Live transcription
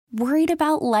Worried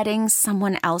about letting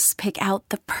someone else pick out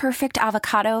the perfect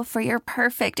avocado for your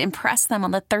perfect impress them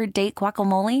on the third date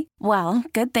guacamole? Well,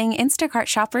 good thing Instacart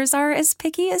shoppers are as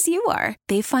picky as you are.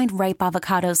 They find ripe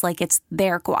avocados like it's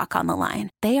their guac on the line.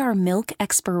 They are milk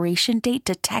expiration date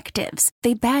detectives.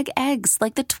 They bag eggs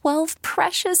like the 12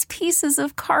 precious pieces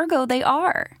of cargo they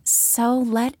are. So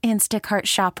let Instacart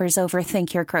shoppers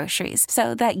overthink your groceries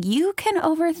so that you can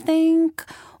overthink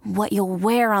what you'll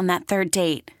wear on that third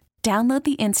date. Download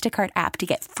the Instacart app to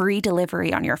get free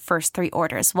delivery on your first 3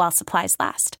 orders while supplies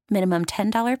last. Minimum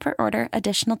 $10 per order.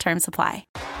 Additional terms apply.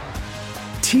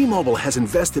 T-Mobile has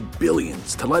invested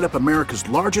billions to light up America's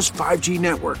largest 5G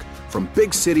network, from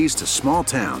big cities to small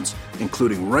towns,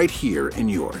 including right here in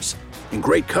yours. And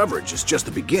great coverage is just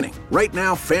the beginning. Right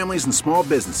now, families and small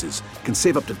businesses can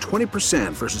save up to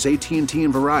 20% versus AT&T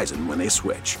and Verizon when they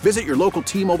switch. Visit your local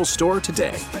T-Mobile store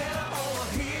today.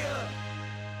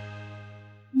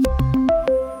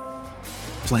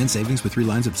 Plan savings with 3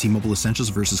 lines of T-Mobile Essentials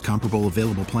versus comparable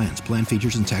available plans. Plan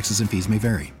features and taxes and fees may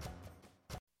vary.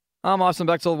 I'm Austin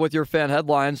Bechtel with your fan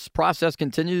headlines. Process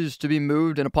continues to be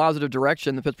moved in a positive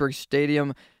direction. The Pittsburgh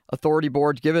Stadium Authority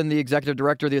Board given the executive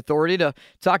director the authority to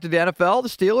talk to the NFL, the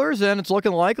Steelers, and it's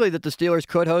looking likely that the Steelers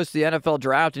could host the NFL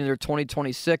draft in either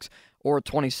 2026 or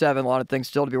 27. A lot of things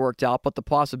still to be worked out, but the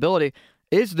possibility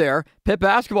is there. Pitt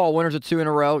basketball winners of 2 in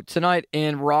a row tonight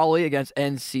in Raleigh against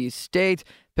NC State.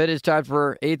 Pitt is tied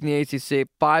for 8th in the ACC,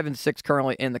 5 and 6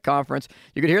 currently in the conference.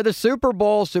 You can hear the Super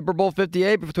Bowl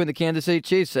 58 between the Kansas City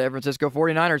Chiefs and San Francisco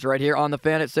 49ers right here on The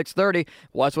Fan at 6:30.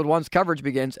 Westwood One's coverage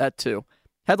begins at 2.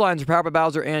 Headlines are powered by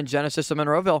Bowser and Genesis of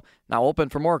Monroeville. Now open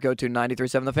for more. Go to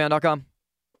 937thefan.com.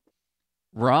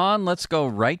 Ron, let's go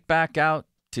right back out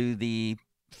to the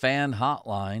fan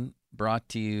hotline, brought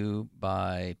to you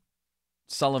by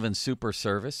Sullivan Super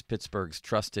Service, Pittsburgh's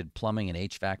trusted plumbing and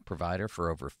HVAC provider for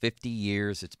over 50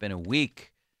 years. It's been a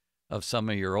week of some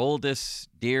of your oldest,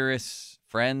 dearest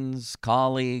friends,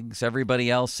 colleagues, everybody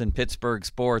else in Pittsburgh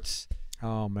sports.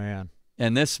 Oh, man.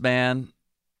 And this man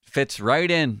fits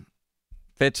right in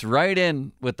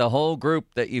with the whole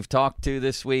group that you've talked to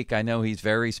this week. I know he's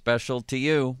very special to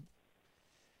you.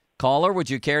 Caller, would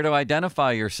you care to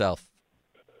identify yourself?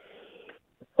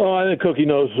 Oh, I think Cookie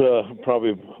knows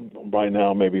probably by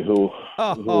now maybe who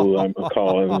I'm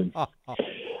calling.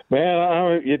 Man,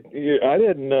 I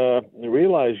didn't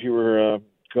realize you were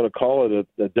going to call it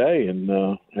a day, and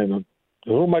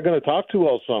who am I going to talk to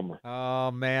all summer?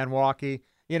 Oh, man, Walkie.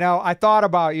 You know, I thought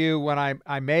about you when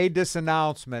I made this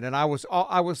announcement, and I was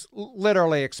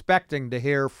literally expecting to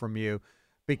hear from you,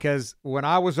 because when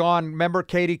I was on, remember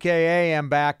KDKA, I'm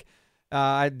back.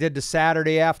 I did the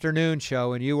Saturday afternoon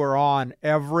show, and you were on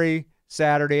every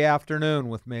Saturday afternoon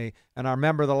with me. And I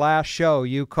remember the last show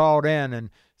you called in and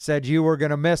said you were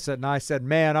going to miss it. And I said,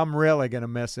 man, I'm really going to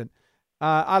miss it.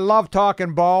 I love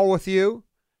talking ball with you,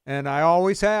 and I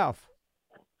always have.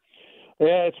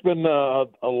 Yeah, it's been a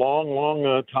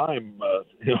long time.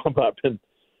 I've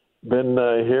been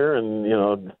here,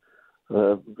 and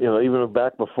even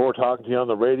back before talking to you on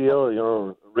the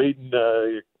radio, reading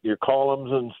your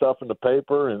columns and stuff in the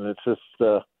paper, and it's just.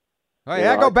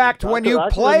 I go back to when you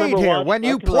played here. When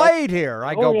you played here,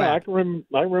 I go back.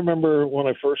 I remember when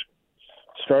I first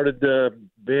started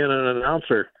being an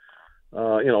announcer.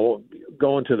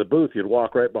 Going to the booth, you'd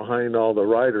walk right behind all the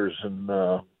writers, and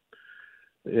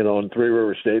in Three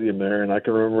River Stadium there, and I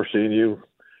can remember seeing you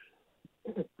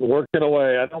working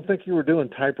away. I don't think you were doing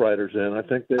typewriters then. I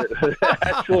think they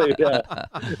actually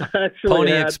Pony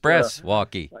had, Express,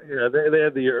 Walkie. Yeah, they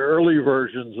had the early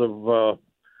versions of.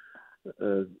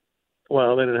 They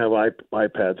didn't have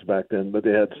iPads back then, but they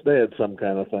had some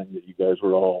kind of thing that you guys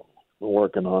were all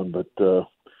working on. But a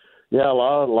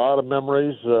lot of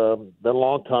memories. Been a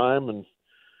long time, and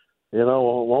it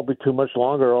won't be too much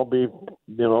longer. I'll be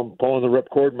pulling the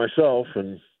ripcord myself,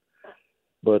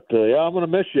 But I'm going to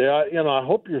miss you. I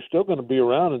hope you're still going to be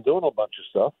around and doing a bunch of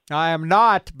stuff. I am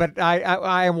not, but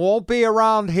I won't be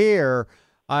around here.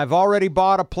 I've already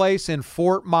bought a place in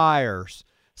Fort Myers,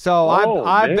 so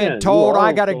I've been told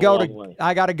I got to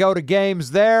go to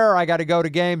games there. I got to go to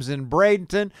games in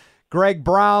Bradenton. Greg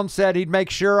Brown said he'd make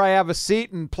sure I have a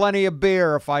seat and plenty of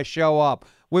beer if I show up.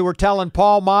 We were telling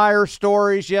Paul Myers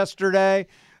stories yesterday.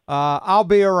 I'll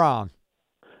be around.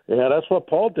 Yeah, that's what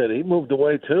Paul did. He moved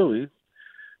away too.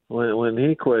 When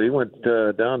he quit, he went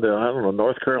down to,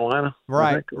 North Carolina.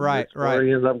 Right. Where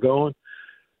he ended up going.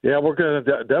 Yeah, we're going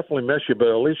to definitely miss you, but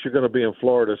at least you're going to be in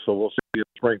Florida, so we'll see you in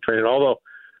spring training. Although,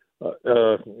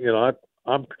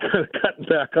 I'm kind of cutting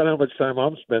back on how much time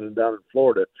I'm spending down in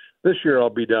Florida. this year I'll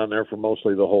be down there for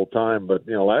mostly the whole time. But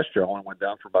last year I only went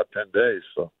down for about 10 days.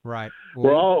 So right,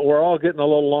 we're all getting a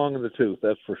little long in the tooth.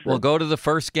 That's for sure. We'll go to the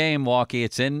first game, Walkie.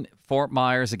 It's in Fort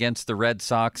Myers against the Red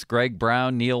Sox. Greg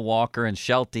Brown, Neil Walker, and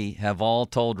Shelty have all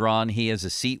told Ron he has a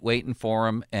seat waiting for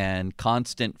him and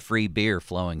constant free beer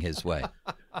flowing his way.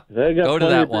 They got go to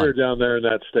plenty that of beer one down there in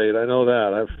that state. I know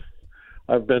that.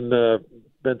 I've been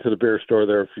to the beer store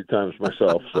there a few times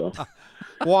myself. So,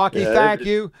 Walkie, thank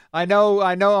you. I know.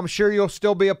 I'm sure you'll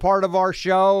still be a part of our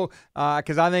show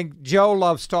because I think Joe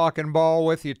loves talking ball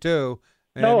with you too.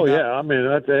 And, I mean,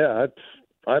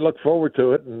 I look forward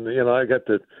to it, and I got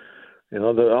to,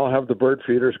 I'll have the bird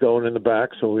feeders going in the back,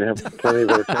 so we have plenty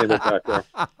of entertainment back there.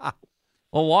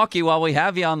 Well, Walkie, while we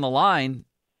have you on the line,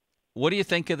 what do you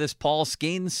think of this Paul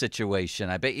Skenes situation?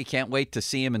 I bet you can't wait to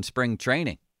see him in spring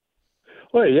training.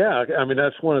 Well, yeah. I mean,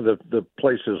 that's one of the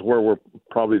places where we're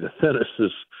probably the thinnest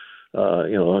is,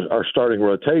 our starting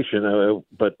rotation.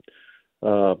 But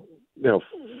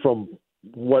from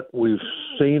what we've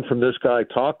seen from this guy,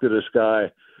 talk to this guy,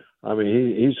 I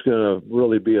mean, he's going to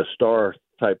really be a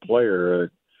star-type player.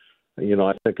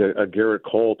 I think a Garrett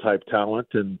Cole-type talent,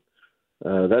 and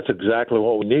that's exactly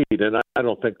what we need. And I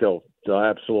don't think they'll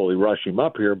absolutely rush him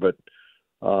up here, but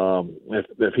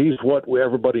if he's what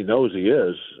everybody knows he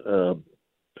is,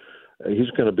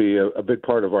 he's going to be a big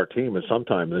part of our team at some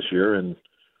time this year. And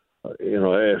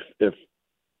if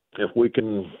we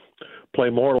can play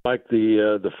more like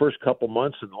the first couple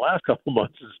months and the last couple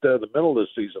months instead of the middle of the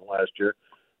season last year,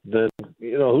 then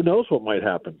who knows what might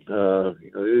happen.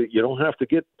 You don't have to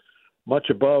get much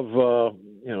above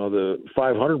the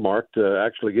 500 mark to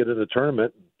actually get in the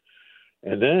tournament.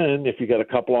 And then if you got a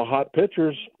couple of hot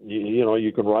pitchers,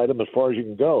 you can ride them as far as you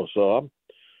can go. So I'm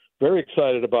very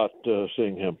excited about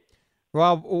seeing him.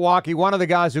 Well, Walkie, one of the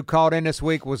guys who called in this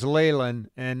week was Leland,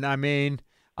 and I mean,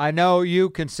 I know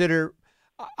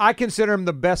I consider him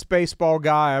the best baseball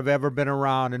guy I've ever been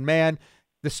around, and man,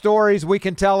 the stories we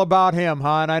can tell about him,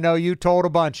 huh? And I know you told a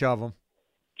bunch of them.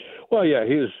 Well, yeah,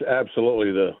 he is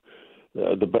absolutely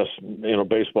the best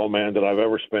baseball man that I've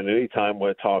ever spent any time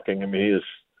with talking. I mean, he is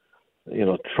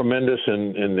tremendous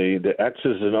in the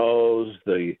X's and O's,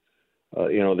 the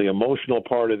emotional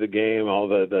part of the game, all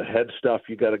the head stuff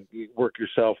you got to work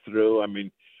yourself through. I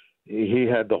mean, he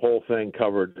had the whole thing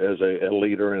covered as a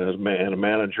leader and as a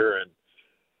manager, and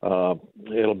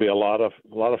it'll be a lot of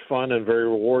fun and very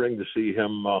rewarding to see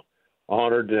him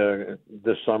honored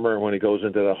this summer when he goes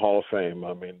into the Hall of Fame.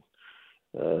 I mean,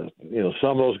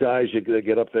 some of those guys they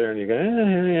get up there and you go,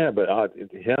 yeah, but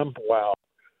him, wow,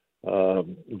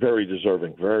 very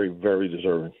deserving, very, very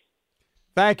deserving.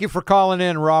 Thank you for calling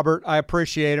in, Robert. I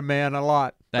appreciate it, man, a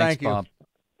lot. Thanks, Thank you. Bob.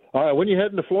 All right, when are you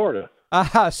heading to Florida?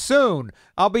 Soon.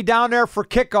 I'll be down there for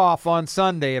kickoff on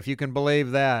Sunday, if you can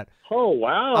believe that. Oh,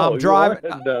 wow.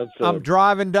 I'm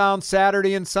driving down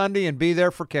Saturday and Sunday and be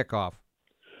there for kickoff.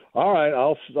 All right,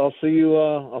 I'll see you.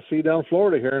 I'll see you down in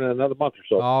Florida here in another month or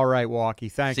so. All right, Walkie.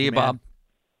 Thank you. See you, man. Bob.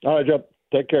 All right, Joe.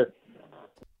 Take care.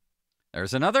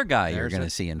 There's another guy you're going to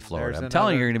see in Florida. I'm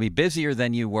telling you, you're going to be busier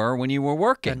than you were when you were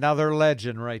working. Another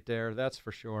legend right there, that's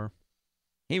for sure.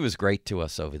 He was great to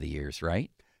us over the years,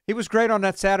 right? He was great on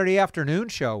that Saturday afternoon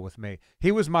show with me. He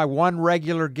was my one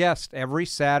regular guest every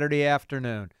Saturday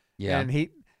afternoon. Yeah. And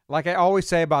he, like I always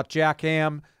say about Jack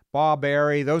Ham, Bob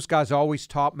Airy, those guys always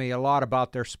taught me a lot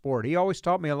about their sport. He always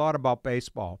taught me a lot about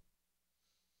baseball.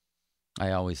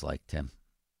 I always liked him.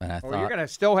 And I thought, you're going to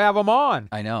still have him on.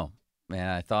 I know. Man,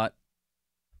 I thought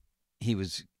he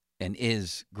was and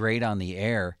is great on the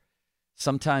air.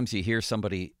 Sometimes you hear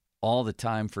somebody all the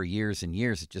time for years and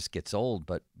years, it just gets old.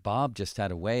 But Bob just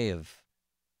had a way of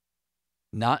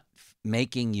not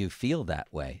making you feel that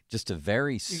way. Just a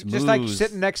very smooth. Just like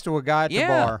sitting next to a guy at the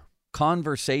bar.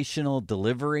 Conversational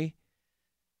delivery.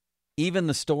 Even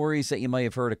the stories that you might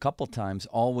have heard a couple times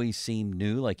always seem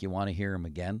new, like you want to hear them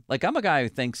again. Like I'm a guy who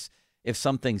thinks if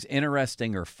something's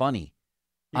interesting or funny,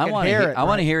 I want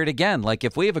to hear it again. Like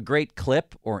if we have a great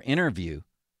clip or interview,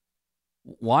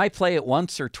 why play it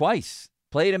once or twice?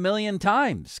 Play it 1,000,000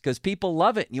 times because people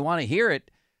love it and you want to hear it.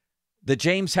 The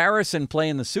James Harrison play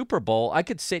in the Super Bowl, I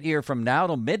could sit here from now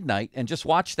till midnight and just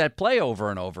watch that play over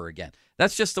and over again.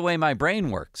 That's just the way my brain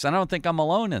works. I don't think I'm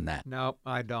alone in that. No,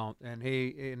 I don't. And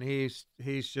he's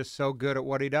just so good at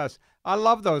what he does. I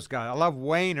love those guys. I love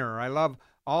Wayner. I love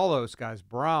all those guys.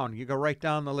 Brown. You go right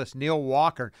down the list. Neil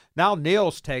Walker. Now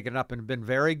Neil's taken up and been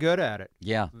very good at it.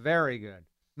 Yeah. Very good.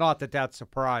 Not that that's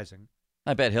surprising.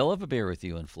 I bet he'll have a beer with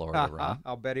you in Florida, Ron.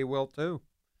 I'll bet he will, too.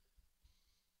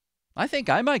 I think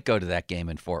I might go to that game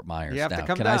in Fort Myers you have now. To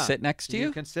come Can down. I sit next to you?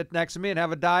 You can sit next to me and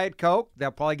have a Diet Coke. They'll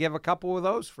probably give a couple of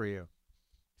those for you.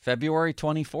 February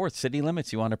 24th, City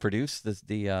Limits. You want to produce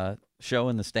the show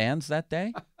in the stands that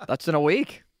day? That's in a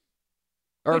week.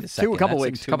 Or Wait a second, a couple that's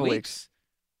in weeks. 2 Couple weeks.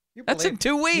 weeks. That's in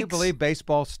 2 weeks. You believe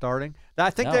baseball's starting? I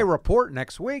think No. they report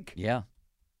next week. Yeah.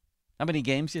 How many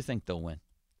games do you think they'll win?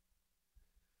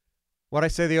 What I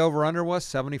say the over-under was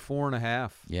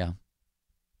 74.5. Yeah.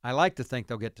 I like to think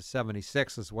they'll get to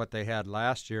 76 is what they had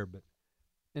last year, but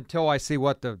until I see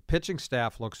what the pitching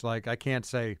staff looks like, I can't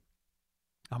say.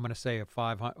 I'm going to say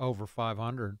over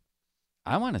 500.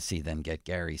 I want to see them get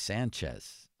Gary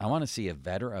Sanchez. I want to see a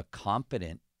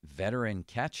competent veteran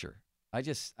catcher. I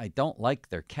don't like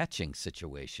their catching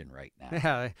situation right now.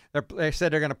 Yeah, they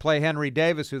said they're going to play Henry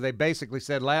Davis, who they basically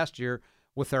said last year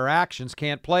with their actions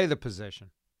can't play the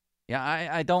position. Yeah,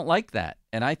 I don't like that.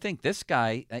 And I think this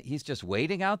guy, he's just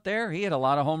waiting out there. He had a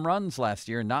lot of home runs last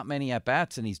year, not many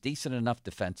at-bats, and he's decent enough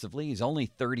defensively. He's only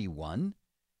 31.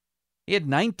 He had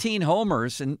 19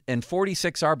 homers and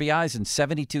 46 RBIs in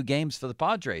 72 games for the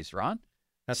Padres, Ron.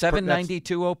 That's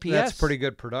 792 OPS. That's pretty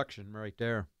good production right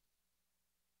there.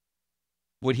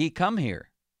 Would he come here?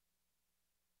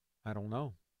 I don't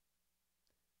know.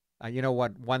 You know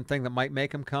what? One thing that might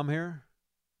make him come here?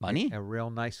 Money? A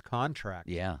real nice contract.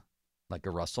 Yeah, like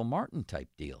a Russell Martin type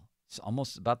deal. It's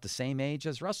almost about the same age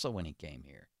as Russell when he came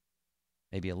here.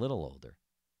 Maybe a little older.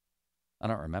 I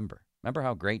don't remember. Remember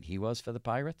how great he was for the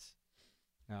Pirates?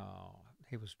 Oh,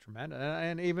 he was tremendous.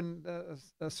 And even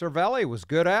Cervelli was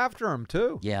good after him,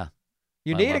 too. Yeah.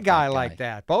 You I need a love guy that like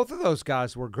that. Both of those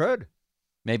guys were good.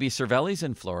 Maybe Cervelli's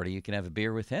in Florida. You can have a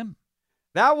beer with him.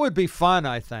 That would be fun,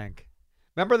 I think.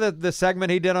 Remember the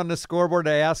segment he did on the scoreboard?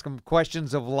 They asked him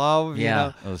questions of love.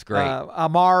 Yeah, it was great.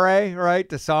 Amare, right,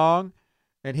 the song,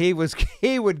 and he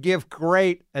would give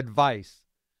great advice.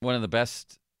 One of the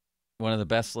best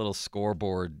little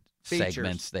scoreboard Features.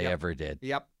 segments they ever did.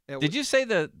 Yep. Did you say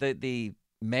the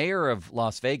mayor of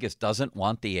Las Vegas doesn't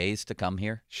want the A's to come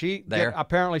here?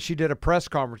 Apparently she did a press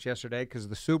conference yesterday because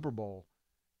the Super Bowl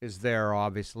is there,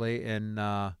 obviously,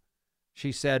 and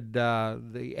she said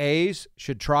the A's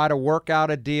should try to work out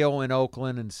a deal in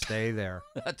Oakland and stay there.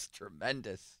 That's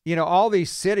tremendous. You know, all these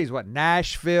cities,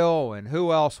 Nashville and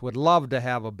who else would love to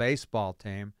have a baseball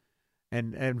team.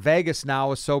 And Vegas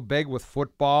now is so big with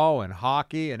football and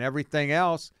hockey and everything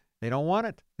else, they don't want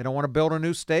it. They don't want to build a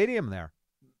new stadium there.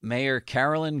 Mayor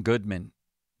Carolyn Goodman,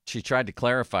 she tried to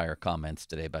clarify her comments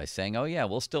today by saying, oh, yeah,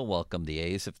 we'll still welcome the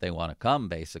A's if they want to come,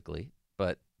 basically.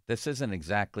 But this isn't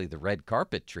exactly the red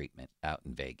carpet treatment out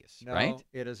in Vegas, right? No,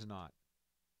 it is not.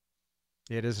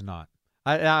 It is not.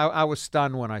 I was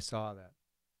stunned when I saw that.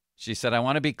 She said, I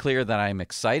want to be clear that I'm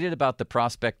excited about the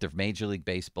prospect of Major League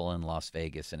Baseball in Las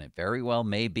Vegas, and it very well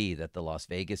may be that the Las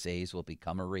Vegas A's will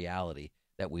become a reality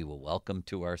that we will welcome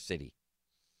to our city.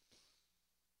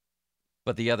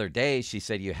 But the other day, she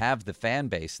said, you have the fan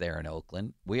base there in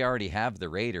Oakland. We already have the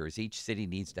Raiders. Each city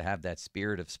needs to have that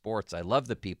spirit of sports. I love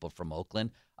the people from Oakland.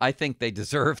 I think they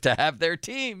deserve to have their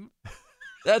team.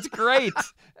 That's great.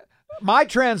 My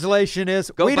translation is,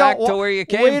 Go back to where you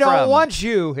came from. We don't want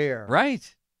you here.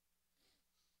 Right.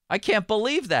 I can't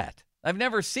believe that. I've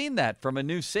never seen that from a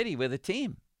new city with a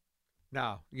team.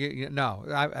 No, no.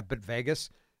 But Vegas,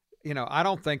 I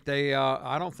don't think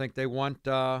they want.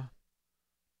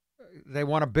 They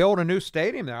want to build a new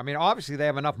stadium there. I mean, obviously they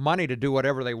have enough money to do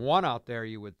whatever they want out there.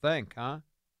 You would think, huh?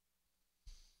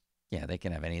 Yeah, they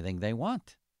can have anything they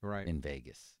want, right, in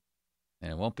Vegas,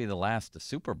 and it won't be the last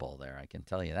Super Bowl there. I can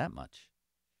tell you that much.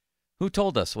 Who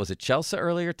told us? Was it Chelsea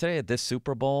earlier today? That this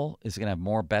Super Bowl is going to have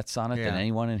more bets on it than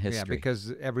anyone in history. Yeah,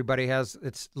 because everybody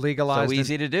it's legalized. So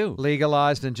easy to do.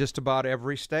 Legalized in just about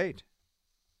every state.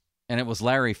 And it was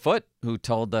Larry Foote who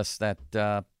told us that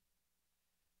the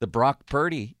Brock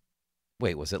Purdy.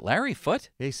 Wait, was it Larry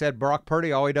Foote? He said Brock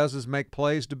Purdy, all he does is make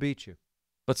plays to beat you.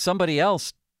 But somebody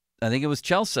else, I think it was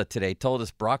Chelsea today, told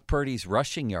us Brock Purdy's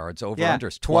rushing yards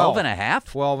over-unders 12.5?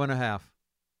 12.5.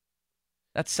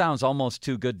 That sounds almost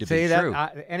too good to be true.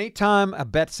 Anytime a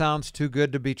bet sounds too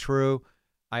good to be true,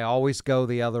 I always go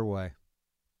the other way.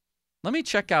 Let me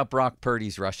check out Brock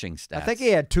Purdy's rushing stats. I think he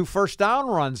had 2 first down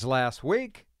runs last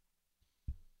week.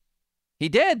 He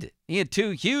did. He had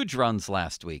 2 huge runs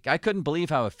last week. I couldn't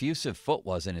believe how effusive Foote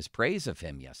was in his praise of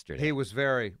him yesterday. He was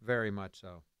very, very much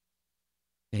so.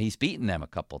 He's beaten them a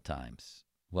couple times.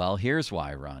 Well, here's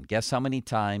why, Ron. Guess how many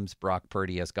times Brock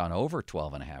Purdy has gone over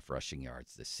 12.5 rushing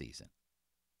yards this season?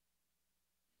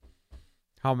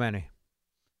 How many?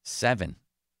 7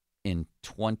 in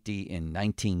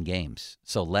 19 games.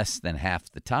 So less than half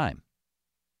the time.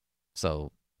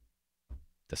 So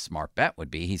the smart bet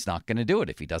would be he's not going to do it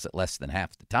if he does it less than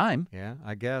half the time. Yeah,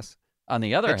 I guess. On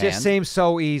the other hand, it just seems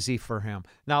so easy for him.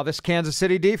 Now, this Kansas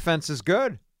City defense is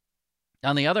good.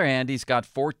 On the other hand, he's got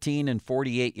 14 and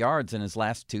 48 yards in his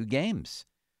last 2 games.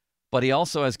 But he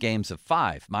also has games of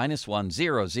 5, -1,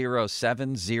 0, 0,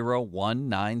 7, 0, 1,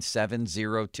 9, 7,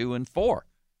 0, 2, and 4.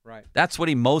 Right. That's what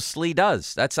he mostly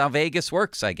does. That's how Vegas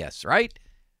works, I guess, right?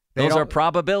 Those are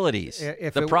probabilities.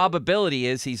 The probability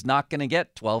is he's not going to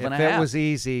get 12 and a half. If it was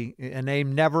easy, and they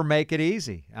never make it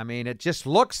easy. I mean, it just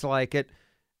looks like it,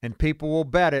 and people will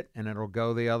bet it, and it'll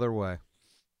go the other way.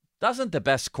 Doesn't the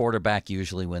best quarterback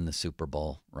usually win the Super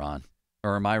Bowl, Ron?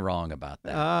 Or am I wrong about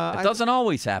that? It doesn't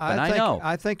always happen, I know.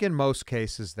 I think in most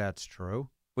cases that's true.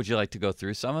 Would you like to go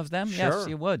through some of them? Sure. Yes,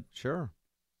 you would. Sure.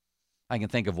 I can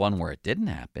think of one where it didn't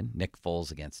happen. Nick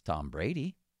Foles against Tom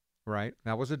Brady. Right.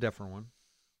 That was a different one.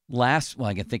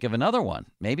 I can think of another one.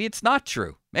 Maybe it's not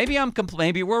true. Maybe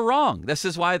maybe we're wrong. This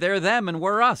is why they're them and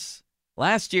we're us.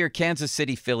 Last year, Kansas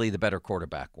City, Philly, the better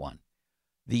quarterback won.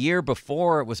 The year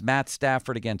before, it was Matt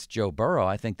Stafford against Joe Burrow.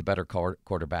 I think the better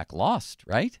quarterback lost,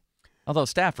 right? Although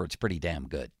Stafford's pretty damn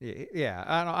good. Yeah,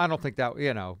 I don't think that,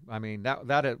 I mean,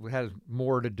 that has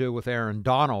more to do with Aaron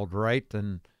Donald, right,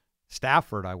 than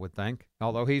Stafford, I would think,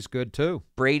 although he's good too.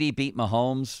 Brady beat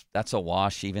Mahomes. That's a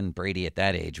wash. Even Brady at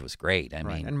that age was great. I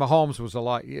mean, and Mahomes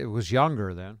was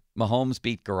younger then. Mahomes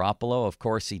beat Garoppolo. Of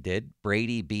course he did.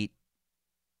 Brady beat,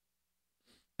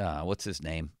 what's his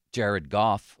name? Jared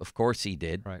Goff. Of course he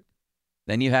did. Right.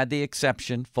 Then you had the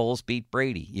exception. Foles beat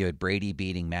Brady. You had Brady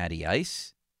beating Matty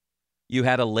Ice. You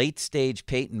had a late-stage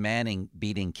Peyton Manning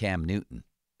beating Cam Newton.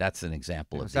 That's an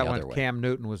example of the other way. Cam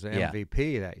Newton was the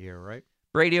MVP that year, right?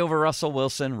 Brady over Russell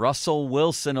Wilson. Russell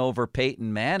Wilson over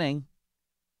Peyton Manning.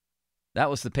 That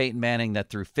was the Peyton Manning that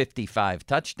threw 55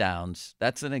 touchdowns.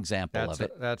 That's an example of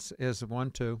it. That's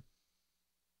one, too.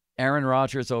 Aaron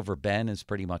Rodgers over Ben is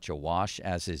pretty much a wash,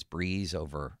 as is Breeze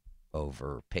over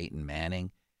Peyton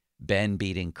Manning. Ben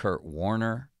beating Kurt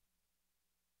Warner.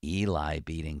 Eli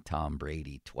beating Tom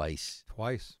Brady twice.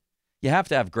 You have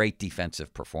to have great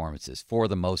defensive performances for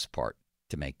the most part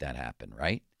to make that happen,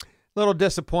 right? A little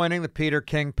disappointing that Peter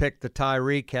King picked the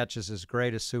Tyree catch as his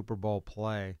greatest Super Bowl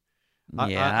play.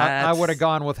 I would have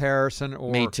gone with Harrison.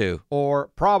 Me too. Or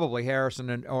probably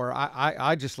Harrison. Or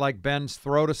I just like Ben's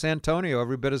throw to Santonio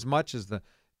every bit as much as the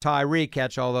Tyree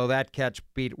catch, although that catch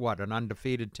beat, an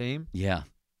undefeated team? Yeah.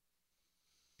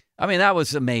 I mean, that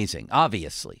was amazing,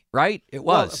 obviously, right? It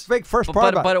was. Big first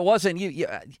part but it wasn't. You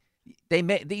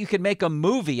could make a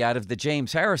movie out of the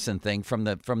James Harrison thing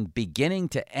from beginning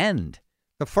to end.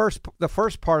 The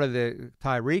first part of the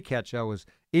Tyree catch, was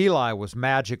Eli was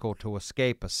magical to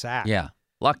escape a sack. Yeah,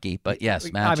 lucky, but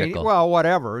yes, magical. I mean,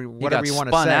 whatever you want to say.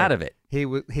 Spun out of it.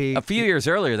 He a few years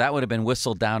earlier, that would have been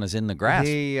whistled down as in the grass.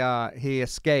 He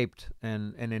escaped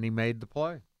and then he made the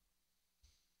play.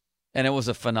 And it was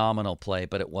a phenomenal play,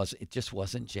 but it just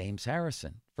wasn't James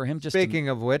Harrison. For him just Speaking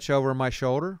of which, over my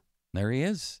shoulder. There he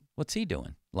is. What's he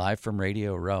doing? Live from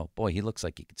Radio Row. Boy, he looks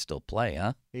like he could still play,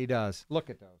 huh? He does. Look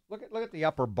at those. Look at the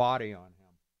upper body on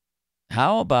him.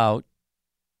 How about,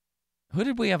 who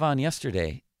did we have on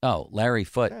yesterday? Oh, Larry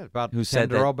Foote. Yeah, about who said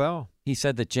Kendrell Bell. He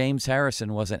said that James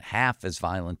Harrison wasn't half as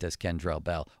violent as Kendrell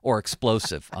Bell or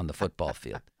explosive on the football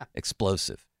field.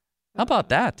 Explosive. How about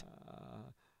that?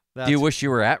 Do you wish you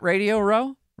were at Radio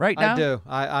Row right now? I do.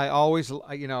 I always,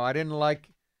 I didn't like,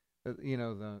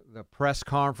 the press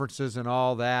conferences and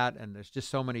all that, and there's just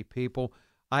so many people.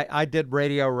 I did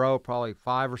Radio Row probably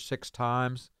 5 or 6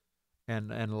 times,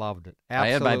 and loved it. Absolutely.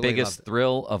 I had my biggest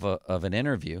thrill of an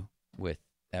interview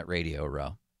at Radio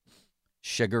Row.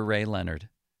 Sugar Ray Leonard.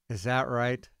 Is that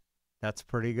right? That's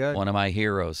pretty good. One of my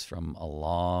heroes from a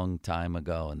long time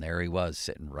ago, and there he was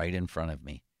sitting right in front of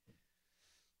me.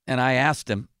 And I asked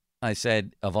him, I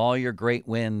said, of all your great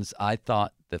wins, I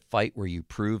thought the fight where you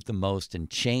proved the most and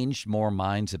changed more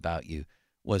minds about you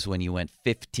was when you went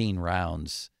 15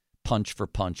 rounds, punch for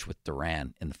punch with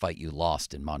Duran in the fight you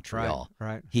lost in Montreal.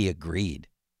 Right. He agreed.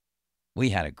 We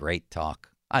had a great talk.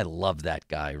 I love that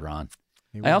guy, Ron.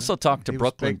 I also talked to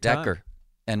Brooklyn Decker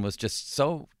and was just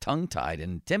so tongue-tied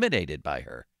and intimidated by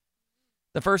her.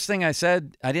 The first thing I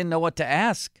said, I didn't know what to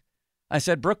ask. I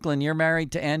said, Brooklyn, you're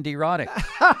married to Andy Roddick.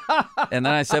 And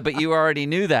then I said, but you already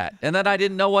knew that. And then I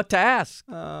didn't know what to ask.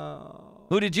 Oh.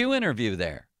 Who did you interview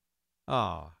there?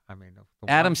 Oh, I mean.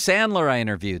 Adam Sandler I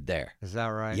interviewed there. Is that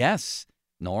right? Yes.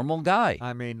 Normal guy.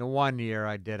 I mean, the one year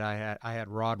I did, I had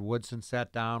Rod Woodson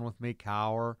sat down with me,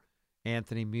 Cower.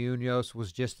 Anthony Munoz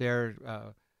was just there.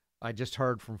 I just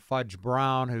heard from Fudge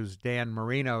Brown, who's Dan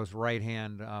Marino's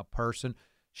right-hand person.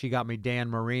 She got me Dan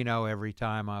Marino every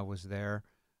time I was there.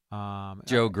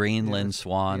 Joe Green, Lynn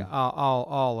Swan. Yeah,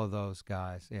 all of those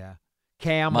guys, yeah.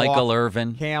 Michael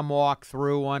Irvin. Cam walked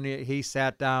through one. He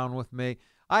sat down with me.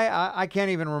 I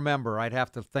can't even remember. I'd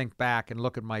have to think back and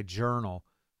look at my journal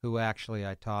who actually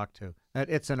I talked to.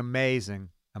 It's an amazing.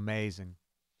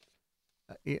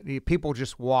 People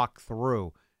just walk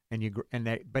through,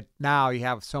 but now you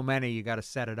have so many, you got to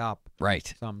set it up.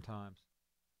 Right. Sometimes.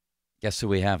 Guess who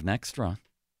we have next, Ron?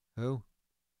 Who?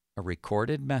 A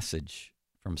recorded message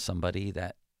from somebody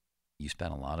that you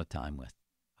spent a lot of time with.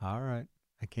 All right.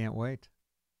 I can't wait.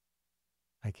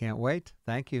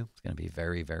 Thank you. It's going to be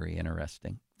very, very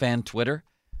interesting. Fan Twitter,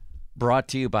 brought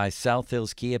to you by South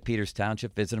Hills Kia, Peters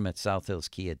Township. Visit them at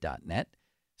southhillskia.net.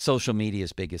 Social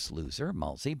media's biggest loser,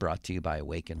 Mulsey, brought to you by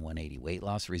Awaken 180 Weight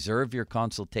Loss. Reserve your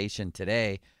consultation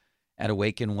today at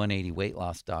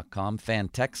awaken180weightloss.com. Fan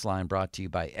text line brought to you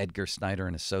by Edgar Snyder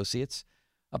and Associates,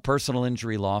 a personal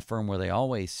injury law firm where they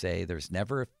always say there's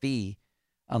never a fee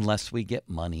unless we get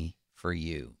money for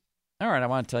you. All right, I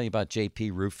want to tell you about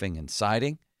JP Roofing and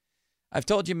Siding. I've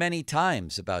told you many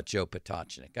times about Joe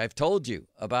Potocznik. I've told you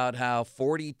about how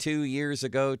 42 years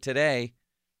ago today,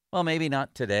 well, maybe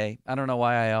not today. I don't know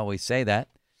why I always say that,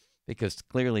 because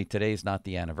clearly today's not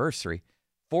the anniversary.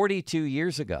 42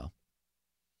 years ago,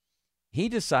 he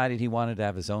decided he wanted to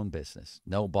have his own business.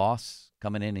 No boss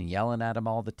coming in and yelling at him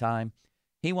all the time.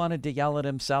 He wanted to yell at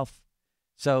himself.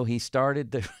 So he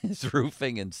started his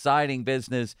roofing and siding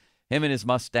business. Him and his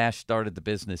mustache started the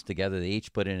business together. They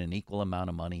each put in an equal amount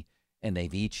of money, and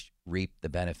they've each reaped the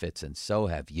benefits, and so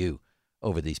have you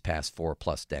over these past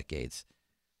 4+ decades.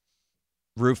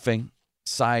 Roofing,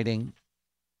 siding,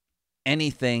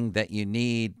 anything that you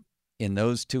need in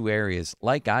those two areas,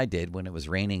 like I did when it was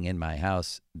raining in my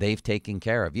house, they've taken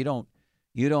care of. You don't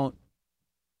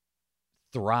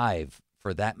thrive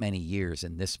for that many years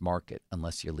in this market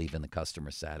unless you're leaving the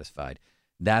customer satisfied.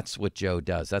 That's what Joe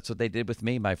does. That's what they did with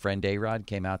me. My friend A-Rod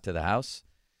came out to the house,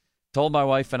 told my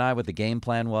wife and I what the game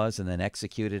plan was, and then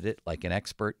executed it like an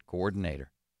expert coordinator,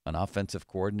 an offensive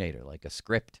coordinator, like a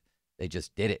script. They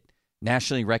just did it.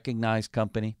 Nationally recognized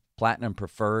company, platinum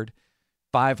preferred,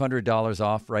 $500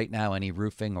 off right now any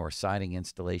roofing or siding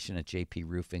installation at JP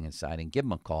Roofing and Siding. Give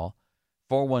them a call,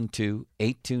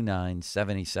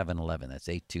 412-829-7711. That's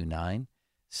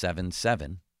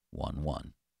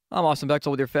 829-7711. I'm Austin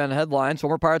Bechtel with your fan headlines.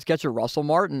 Former Pirates catcher Russell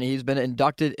Martin, he's been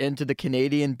inducted into the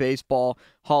Canadian Baseball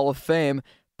Hall of Fame.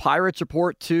 Pirates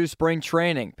report to spring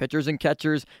training. Pitchers and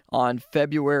catchers on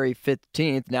February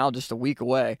 15th, now just a week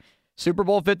away. Super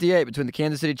Bowl 58 between the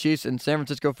Kansas City Chiefs and San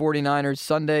Francisco 49ers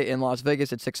Sunday in Las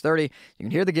Vegas at 6:30. You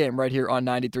can hear the game right here on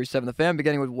 93.7 The Fan,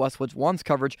 beginning with Westwood's One's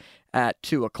coverage at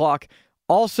 2 o'clock.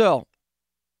 Also,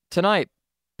 tonight,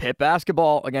 Pitt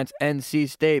basketball against NC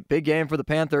State. Big game for the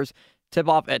Panthers.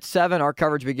 Tip-off at 7. Our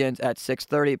coverage begins at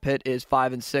 6:30. Pitt is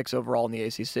 5-6 overall in the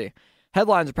ACC.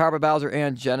 Headlines are powered by Bowser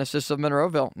and Genesis of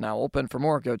Monroeville. Now open for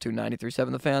more. Go to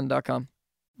 937thefan.com.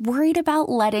 Worried about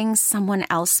letting someone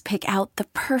else pick out the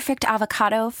perfect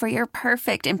avocado for your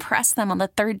perfect impress them on the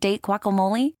third date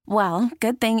guacamole? Well,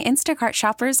 good thing Instacart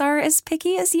shoppers are as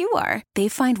picky as you are. They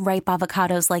find ripe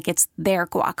avocados like it's their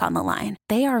guac on the line.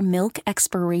 They are milk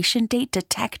expiration date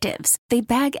detectives. They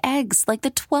bag eggs like the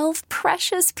 12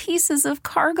 precious pieces of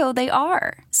cargo they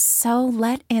are. So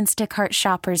let Instacart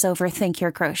shoppers overthink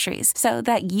your groceries so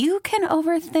that you can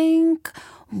overthink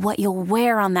what you'll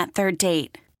wear on that third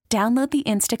date. Download the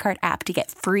Instacart app to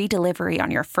get free delivery on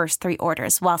your first 3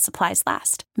 orders while supplies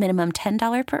last. Minimum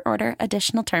 $10 per order.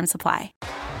 Additional terms apply.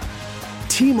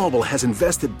 T-Mobile has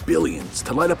invested billions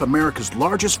to light up America's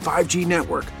largest 5G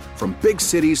network, from big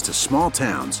cities to small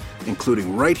towns,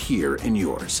 including right here in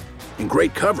yours. And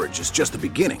great coverage is just the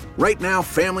beginning. Right now,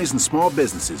 families and small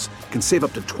businesses can save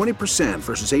up to 20%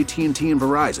 versus AT&T and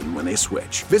Verizon when they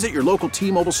switch. Visit your local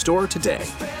T-Mobile store today.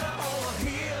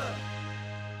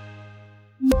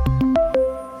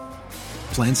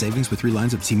 Plan savings with 3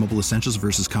 lines of T-Mobile Essentials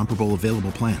versus comparable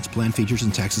available plans. Plan features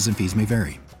and taxes and fees may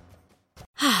vary.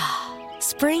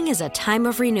 Spring is a time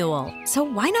of renewal, so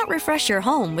why not refresh your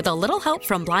home with a little help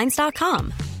from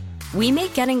Blinds.com? We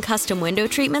make getting custom window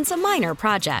treatments a minor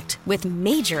project with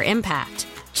major impact.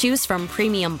 Choose from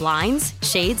premium blinds,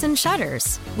 shades, and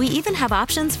shutters. We even have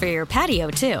options for your patio,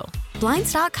 too.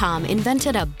 Blinds.com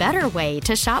invented a better way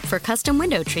to shop for custom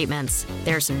window treatments.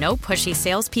 There's no pushy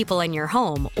salespeople in your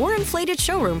home or inflated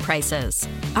showroom prices.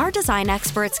 Our design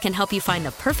experts can help you find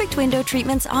the perfect window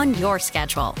treatments on your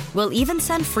schedule. We'll even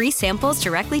send free samples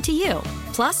directly to you.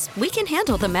 Plus, we can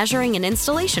handle the measuring and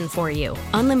installation for you.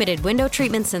 Unlimited window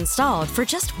treatments installed for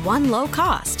just one low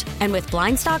cost. And with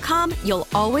Blinds.com, you'll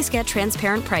always get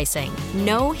transparent pricing.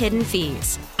 No hidden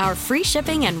fees. Our free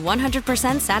shipping and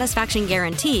 100% satisfaction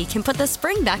guarantee can put the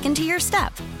spring back into your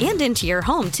step and into your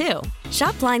home, too.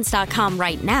 Shop Blinds.com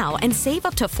right now and save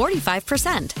up to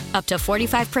 45%. Up to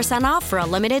 45% off for a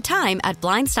limited time at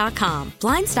Blinds.com.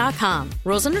 Blinds.com.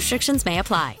 Rules and restrictions may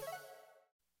apply.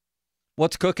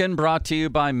 What's Cookin' brought to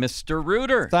you by Mr.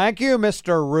 Rooter. Thank you,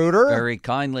 Mr. Rooter. Very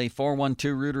kindly,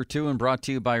 412-ROOTER-2, and brought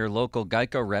to you by your local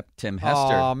Geico rep, Tim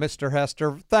Hester. Oh, Mr.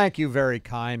 Hester, thank you very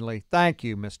kindly. Thank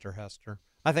you, Mr. Hester.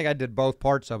 I think I did both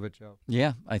parts of it, Joe.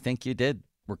 Yeah, I think you did.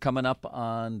 We're coming up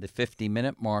on the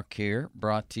 50-minute mark here,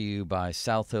 brought to you by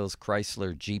South Hills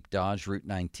Chrysler Jeep Dodge, Route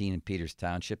 19 in Peters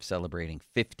Township, celebrating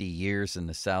 50 years in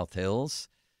the South Hills.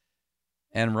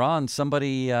 And, Ron,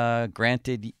 somebody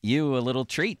granted you a little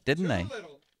treat, didn't they?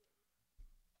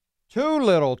 Two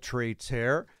little treats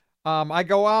here. I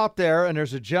go out there, and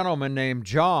there's a gentleman named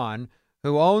John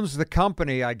who owns the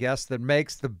company, I guess, that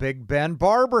makes the Big Ben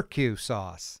barbecue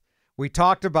sauce. We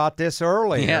talked about this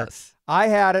earlier. Yes. I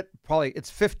had it it's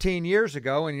 15 years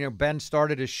ago, and, Ben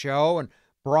started his show and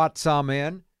brought some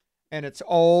in, and it's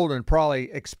old and probably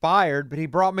expired, but he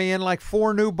brought me in like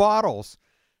 4 new bottles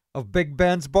of Big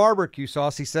Ben's barbecue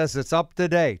sauce. He says it's up to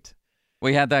date.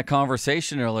 We had that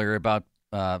conversation earlier about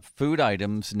food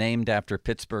items named after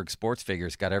Pittsburgh sports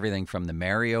figures. Got everything from the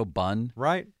Mario bun,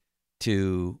 right,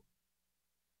 to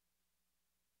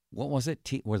what was it?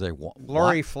 Were there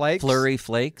Flurry Flakes? Flurry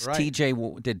Flakes. Right.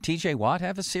 Did TJ Watt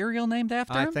have a cereal named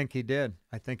after him? I think he did.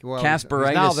 I think he's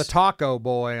Casperitis. now the taco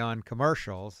boy on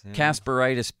commercials.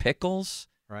 Casperitis pickles.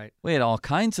 Right. We had all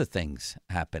kinds of things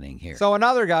happening here. So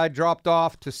another guy dropped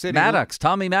off to City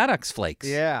Tommy Maddox Flakes.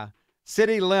 Yeah.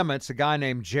 City Limits, a guy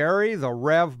named Jerry the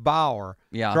Rev Bauer,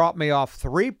 dropped me off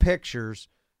 3 pictures.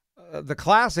 The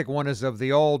classic one is of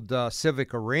the old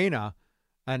Civic Arena,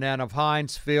 and then of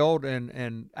Heinz Field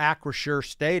and Acrisure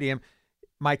Stadium.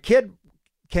 My kid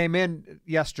came in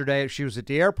yesterday. She was at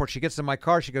the airport. She gets in my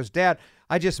car. She goes, "Dad,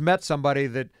 I just met somebody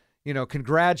that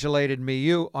congratulated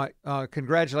me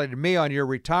on your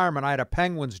retirement." I had a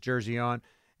Penguins jersey on,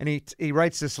 and he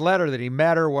writes this letter that he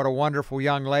met her. What a wonderful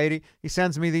young lady. He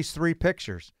sends me these 3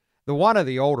 pictures. The one of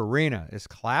the old arena is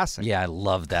classic. Yeah, I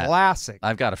love that. Classic.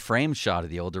 I've got a frame shot of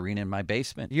the old arena in my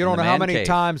basement. You don't know how many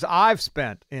times I've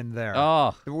spent in there.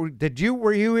 Oh.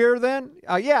 Were you here then?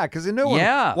 Yeah, because the new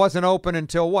one wasn't open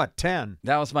until, 10?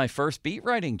 That was my first beat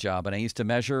writing job, and I used to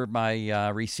measure my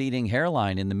receding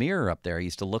hairline in the mirror up there. I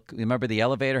used to look. Remember the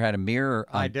elevator had a mirror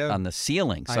on the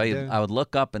ceiling, so I would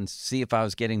look up and see if I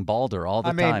was getting balder all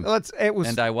the time.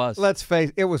 And I was. Let's face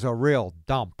it, it was a real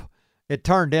dump. It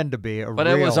turned into be a real dump. But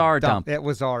it was our dump. It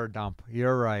was our dump.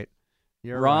 You're right.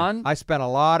 Ron? Right. I spent a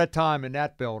lot of time in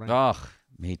that building. Oh,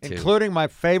 me too. Including my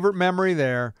favorite memory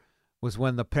there was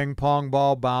when the ping pong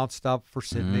ball bounced up for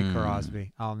Sidney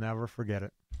Crosby. I'll never forget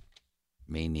it.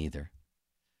 Me neither.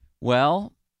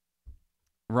 Well,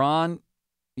 Ron,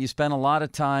 you spent a lot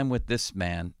of time with this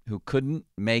man who couldn't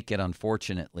make it,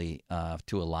 unfortunately,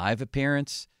 to a live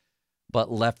appearance, but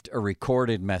left a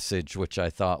recorded message, which I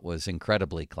thought was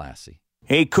incredibly classy.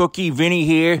 Hey, Cookie, Vinny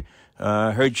here.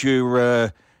 Heard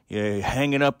you're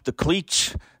hanging up the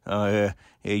cleats. You're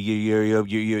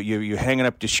hanging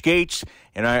up the skates,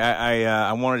 and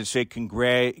I wanted to say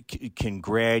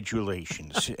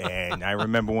congratulations. And I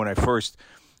remember when I first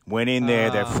went in there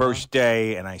that first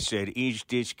day, and I said, "Is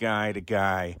this guy the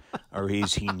guy, or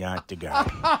is he not the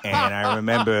guy?" And I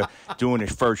remember doing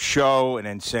his first show and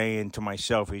then saying to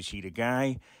myself, "Is he the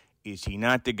guy? Is he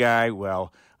not the guy?"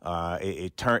 Well,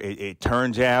 it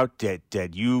turns out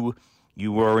that you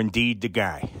were indeed the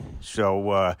guy.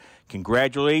 So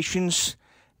congratulations,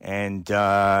 and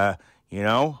I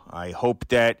hope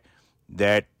that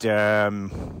I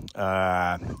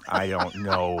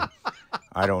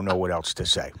don't know what else to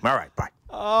say. All right, bye.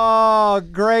 Oh,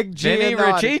 Greg Giannotti. Vinny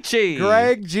Riccici.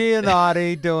 Greg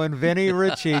Giannotti doing Vinny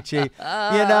Riccici.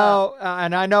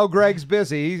 And I know Greg's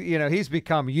busy. He's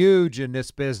become huge in this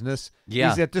business. Yeah.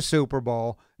 He's at the Super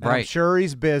Bowl. And Right. I'm sure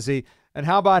he's busy. And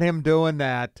how about him doing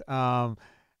that?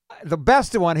 The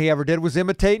best one he ever did was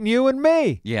imitating you and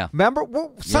me. Yeah. Remember?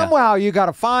 Well, somehow you got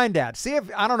to find that. See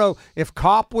if, I don't know if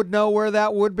Cop would know where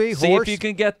that would be. See if you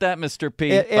can get that, Mr. P,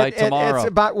 by tomorrow. It's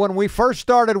about when we first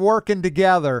started working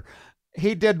together.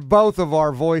 He did both of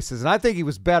our voices, and I think he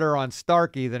was better on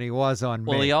Starkey than he was on me.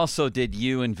 Well, he also did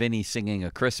you and Vinny singing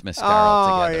a Christmas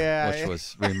carol together, yeah. which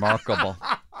was remarkable.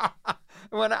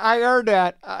 When I heard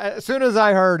that, as soon as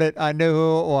I heard it, I knew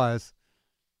who it was.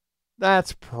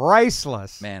 That's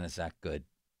priceless. Man, is that good.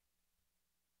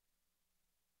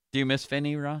 Do you miss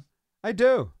Vinny, Ron? I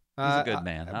do. He's a good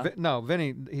man, huh? No,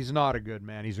 Vinny, he's not a good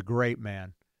man. He's a great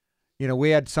man.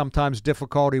 We had sometimes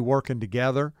difficulty working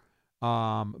together,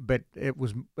 But it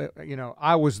was,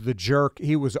 I was the jerk.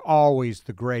 He was always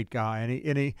the great guy,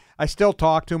 and I still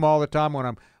talk to him all the time.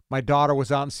 When my daughter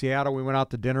was out in Seattle, we went out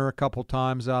to dinner a couple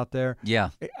times out there. Yeah,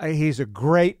 he's a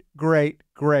great, great,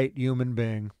 great human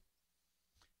being.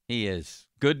 He is.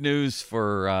 Good news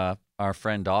for our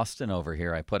friend Austin over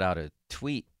here. I put out a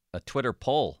Twitter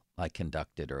poll I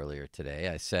conducted earlier today.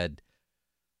 I said,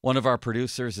 one of our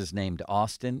producers is named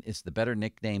Austin. Is the better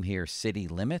nickname here City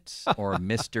Limits or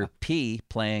Mr. P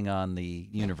playing on the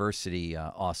University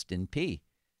Austin P?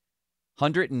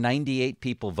 198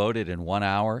 people voted in 1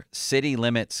 hour. City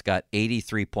Limits got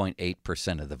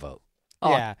 83.8% of the vote.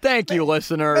 Yeah. Oh, thank you,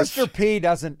 listeners. Mr. P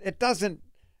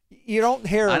you don't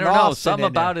hear I an don't know. Austin Something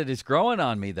in there. about it is growing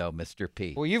on me, though, Mr.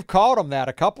 P. Well, you've called him that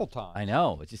a couple times. I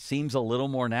know. It just seems a little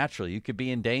more natural. You could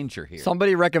be in danger here.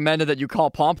 Somebody recommended that you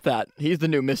call Pomp that. He's the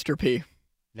new Mr. P.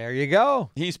 There you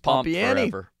go. He's Pomp Pompy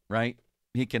Annie. forever, right?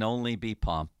 He can only be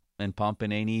Pomp. And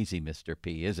Pompin' ain't easy, Mr.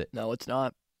 P, is it? No, it's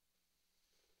not.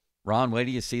 Ron, wait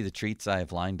till you see the treats I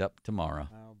have lined up tomorrow.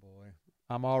 Oh, boy.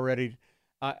 I'm already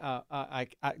I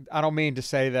don't mean to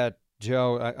say that,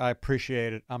 Joe. I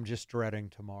appreciate it. I'm just dreading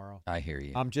tomorrow. I hear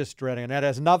you. I'm just dreading. And that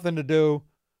has nothing to do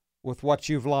with what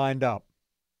you've lined up.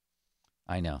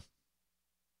 I know.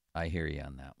 I hear you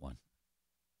on that one.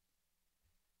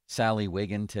 Sally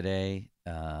Wiggin today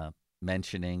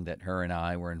mentioning that her and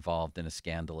I were involved in a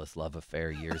scandalous love affair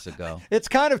years ago. It's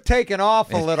kind of taken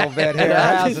off a little bit here,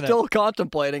 Yeah, she's hasn't still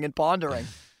contemplating and pondering.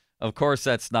 Of course,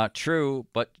 that's not true.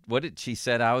 But what did she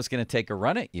said? I was going to take a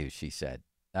run at you, she said.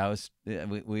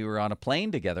 We were on a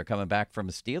plane together coming back from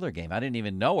a Steeler game. I didn't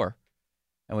even know her.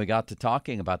 And we got to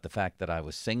talking about the fact that I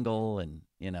was single and,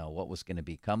 what was going to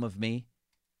become of me.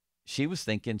 She was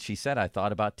thinking, she said, I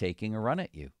thought about taking a run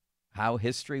at you. How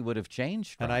history would have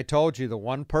changed. And I told you the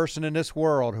one person in this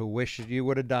world who wishes you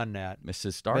would have done that.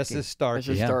 Mrs. Starkey. Mrs.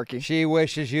 Starkey. Mrs. Starkey. She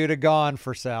wishes you'd have gone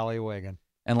for Sally Wiggin.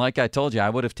 And like I told you, I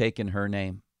would have taken her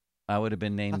name. I would have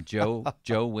been named Joe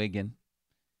Wiggin.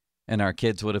 And our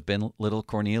kids would have been little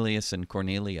Cornelius and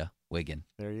Cornelia Wiggin.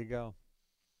 There you go.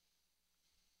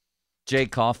 Jay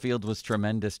Caulfield was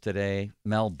tremendous today.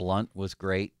 Mel Blount was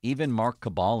great. Even Mark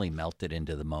Caballi melted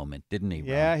into the moment, didn't he, Ron?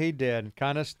 Yeah, he did.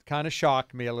 Kind of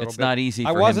shocked me a little bit. It's not easy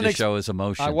for him to show his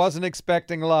emotions. I wasn't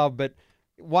expecting love, but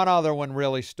one other one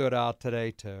really stood out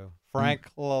today, too. Frank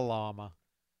LaLama,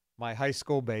 my high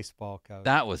school baseball coach.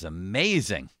 That was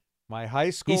amazing. My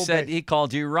high school. He said he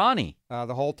called you Ronnie.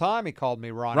 The whole time he called me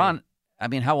Ronnie. Ron, I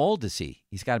mean, how old is he?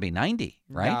 He's got to be 90,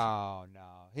 right? No.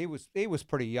 He was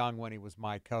pretty young when he was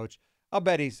my coach. I'll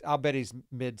bet he's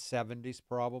mid-70s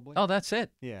probably. Oh, that's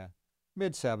it. Yeah,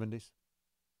 mid-70s.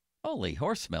 Holy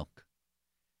horse milk.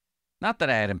 Not that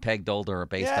I had him pegged older or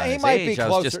based on he his might age. be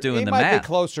closer, I was just doing the math. He might math. be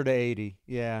closer to 80.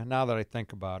 Yeah, now that I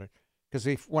think about it. Because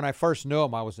when I first knew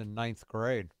him, I was in 9th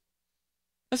grade.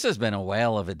 This has been a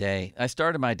whale of a day. I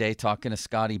started my day talking to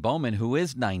Scotty Bowman, who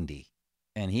is 90,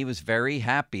 and he was very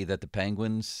happy that the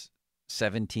Penguins'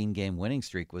 17-game winning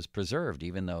streak was preserved,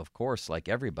 even though, of course, like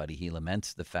everybody, he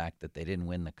laments the fact that they didn't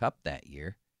win the Cup that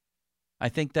year. I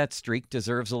think that streak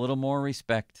deserves a little more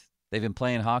respect. They've been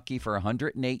playing hockey for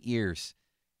 108 years,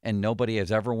 and nobody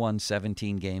has ever won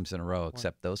 17 games in a row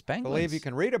except those Penguins. I believe you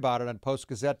can read about it on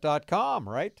postgazette.com,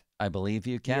 right? I believe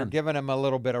you can. You're giving him a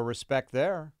little bit of respect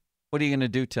there. What are you going to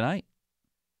do tonight?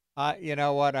 You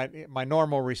know what? My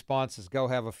normal response is go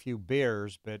have a few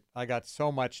beers, but I got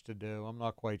so much to do. I'm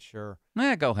not quite sure.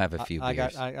 Go have a few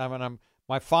beers.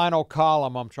 My final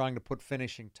column, I'm trying to put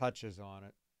finishing touches on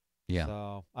it. Yeah.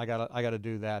 So I got to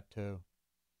do that too.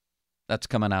 That's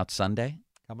coming out Sunday?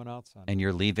 Coming out Sunday. And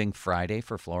you're leaving Friday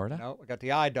for Florida? No, I got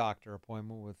the eye doctor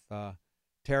appointment with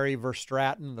Terry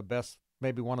Verstraeten,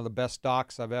 maybe one of the best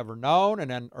docs I've ever known.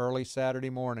 And then early Saturday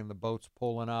morning, the boat's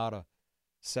pulling out of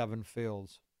Seven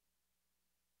Fields.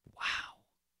 Wow.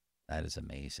 That is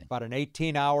amazing. About an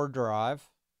 18-hour drive.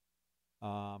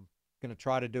 Going to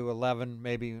try to do 11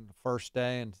 maybe the first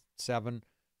day and 7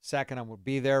 second. I will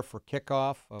be there for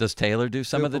kickoff. Does Taylor do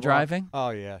some of the driving? Oh,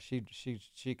 yeah. She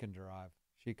can drive.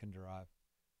 She can drive.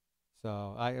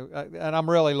 So I'm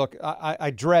really I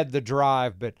dread the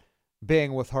drive, but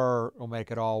being with her will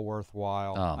make it all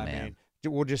worthwhile. Oh, I man.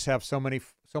 mean, we'll just have so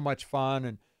much fun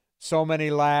and so many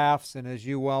laughs. And as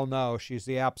you well know, she's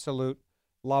the absolute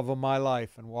love of my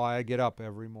life and why I get up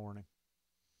every morning.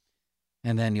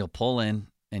 And then you'll pull in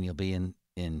and you'll be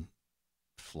in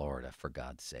Florida, for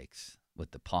God's sakes,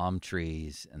 with the palm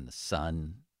trees and the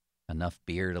sun, enough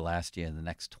beer to last you in the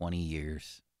next 20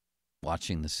 years,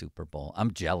 watching the Super Bowl.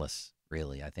 I'm jealous,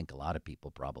 really. I think a lot of people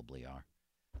probably are.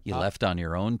 You left on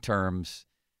your own terms.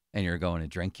 and you're going to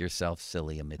drink yourself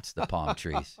silly amidst the palm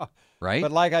trees, right?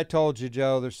 But like I told you,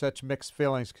 Joe, there's such mixed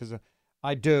feelings because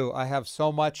I have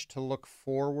so much to look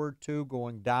forward to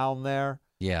going down there.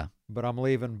 Yeah. But I'm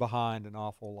leaving behind an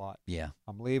awful lot. Yeah.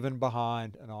 I'm leaving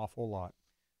behind an awful lot.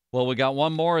 Well, we got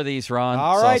one more of these, Ron.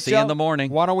 All so right, I'll see Joe. you in the morning.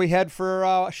 Why don't we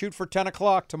shoot for 10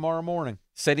 o'clock tomorrow morning?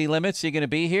 City Limits, you going to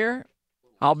be here?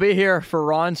 I'll be here for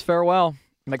Ron's farewell.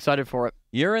 I'm excited for it.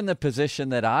 You're in the position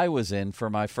that I was in for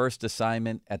my first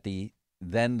assignment at the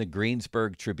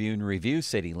Greensburg Tribune Review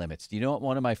City Limits. Do you know what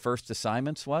one of my first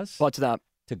assignments was? What's that?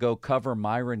 To go cover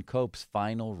Myron Cope's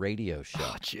final radio show.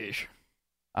 Oh, jeez.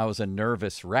 I was a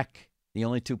nervous wreck. The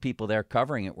only two people there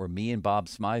covering it were me and Bob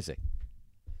Smizek.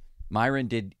 Myron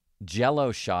did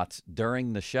Jell-O shots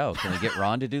during the show. Can we get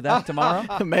Ron to do that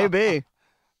tomorrow? Maybe.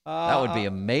 That would be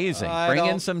amazing. Bring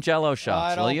in some Jell-O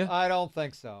shots, will you? I don't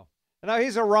think so. No,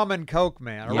 he's a rum and Coke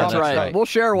man. Yeah, That's right. We'll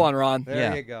share one, Ron.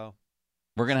 There you go.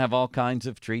 We're going to have all kinds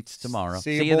of treats tomorrow.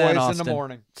 See you boys then, in Austin. the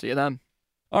morning. See you then.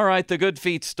 All right, the Good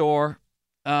Feet store.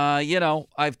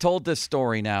 I've told this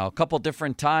story now a couple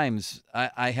different times.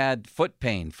 I had foot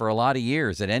pain for a lot of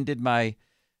years. It ended my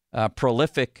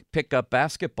prolific pickup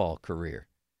basketball career.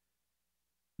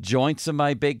 Joints of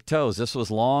my big toes. This was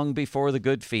long before the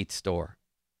Good Feet store.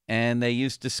 And they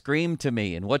used to scream to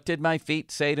me. And what did my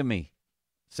feet say to me?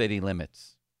 City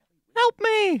Limits. Help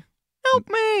me. Help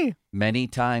me. Many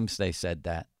times they said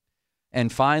that.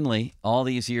 And finally, all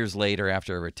these years later,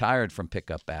 after I retired from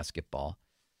pickup basketball,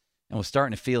 and was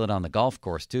starting to feel it on the golf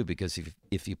course, too, because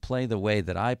if you play the way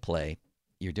that I play,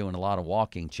 you're doing a lot of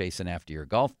walking, chasing after your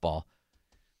golf ball.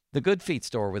 The Good Feet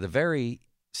store with a very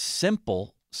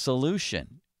simple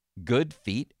solution. Good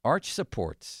Feet arch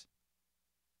supports.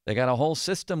 They got a whole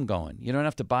system going. You don't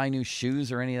have to buy new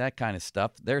shoes or any of that kind of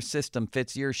stuff. Their system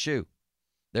fits your shoe.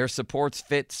 Their supports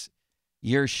fits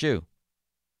your shoe.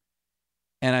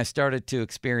 And I started to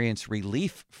experience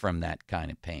relief from that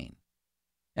kind of pain.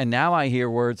 And now I hear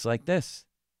words like this.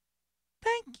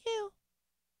 Thank you.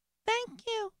 Thank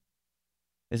you.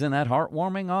 Isn't that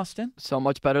heartwarming, Austin? So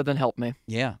much better than help me.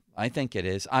 Yeah, I think it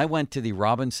is. I went to the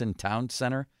Robinson Town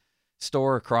Center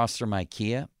store across from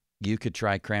IKEA. You could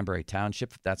try Cranberry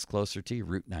Township if that's closer to you,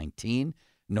 Route 19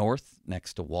 North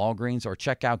next to Walgreens, or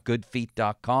check out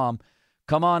goodfeet.com.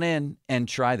 Come on in and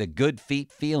try the Good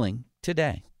Feet feeling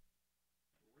today.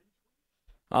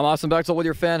 I'm Austin Bexel with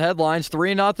your fan headlines.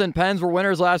 3-0. Pens were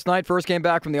winners last night. First came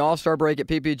back from the All-Star break at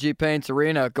PPG Paints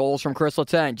Arena. Goals from Chris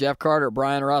Letang, Jeff Carter,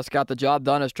 Brian Russ got the job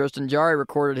done as Tristan Jarry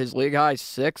recorded his league-high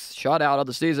 6th shutout of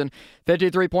the season.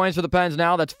 53 points for the Pens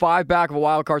now. That's 5 back of a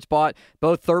wild card spot,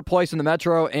 both third place in the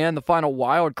Metro and the final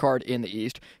wild card in the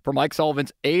East. For Mike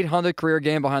Sullivan's 800th career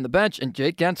game behind the bench and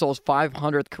Jake Gensel's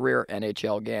 500th career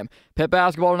NHL game. Pitt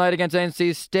basketball tonight against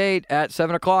NC State at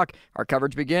 7 o'clock. Our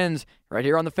coverage begins right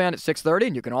here on The Fan at 6:30,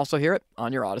 and you can also hear it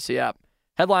on your Odyssey app.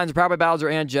 Headlines are powered by Bowser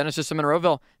and Genesis in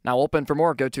Monroeville. Now open for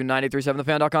more. Go to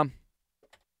 937thefan.com.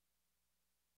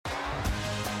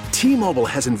 T-Mobile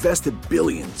has invested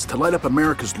billions to light up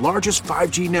America's largest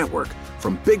 5G network,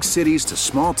 from big cities to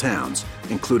small towns,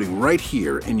 including right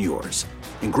here in yours.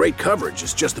 And great coverage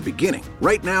is just the beginning.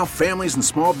 Right now, families and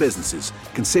small businesses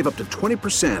can save up to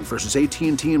 20% versus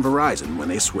AT&T and Verizon when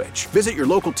they switch. Visit your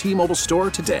local T-Mobile store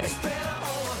today.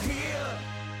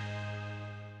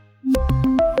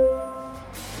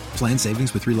 Plan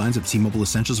savings with 3 lines of T-Mobile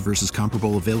Essentials versus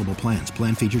comparable available plans.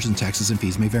 Plan features and taxes and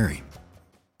fees may vary.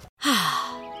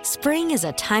 Spring is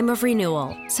a time of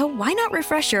renewal, so why not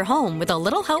refresh your home with a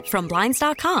little help from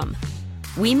Blinds.com?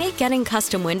 We make getting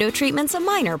custom window treatments a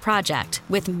minor project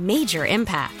with major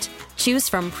impact. Choose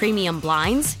from premium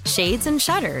blinds, shades, and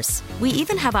shutters. We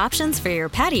even have options for your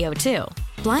patio, too.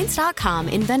 Blinds.com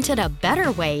invented a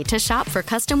better way to shop for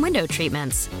custom window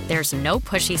treatments. There's no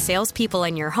pushy salespeople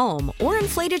in your home or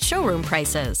inflated showroom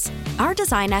prices. Our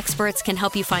design experts can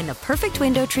help you find the perfect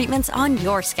window treatments on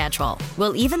your schedule.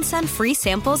 We'll even send free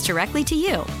samples directly to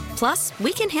you. Plus,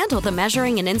 we can handle the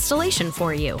measuring and installation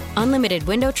for you. Unlimited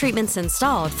window treatments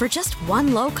installed for just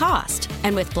one low cost.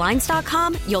 And with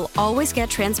Blinds.com, you'll always get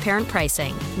transparent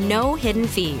pricing. No hidden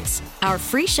fees. Our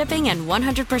free shipping and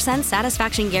 100%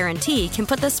 satisfaction guarantee can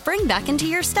put the spring back into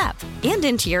your step and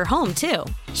into your home, too.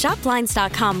 Shop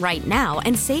Blinds.com right now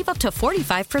and save up to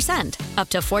 45%. Up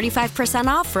to 45%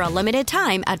 off for a limited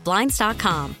time at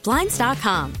Blinds.com.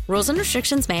 Blinds.com. Rules and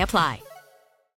restrictions may apply.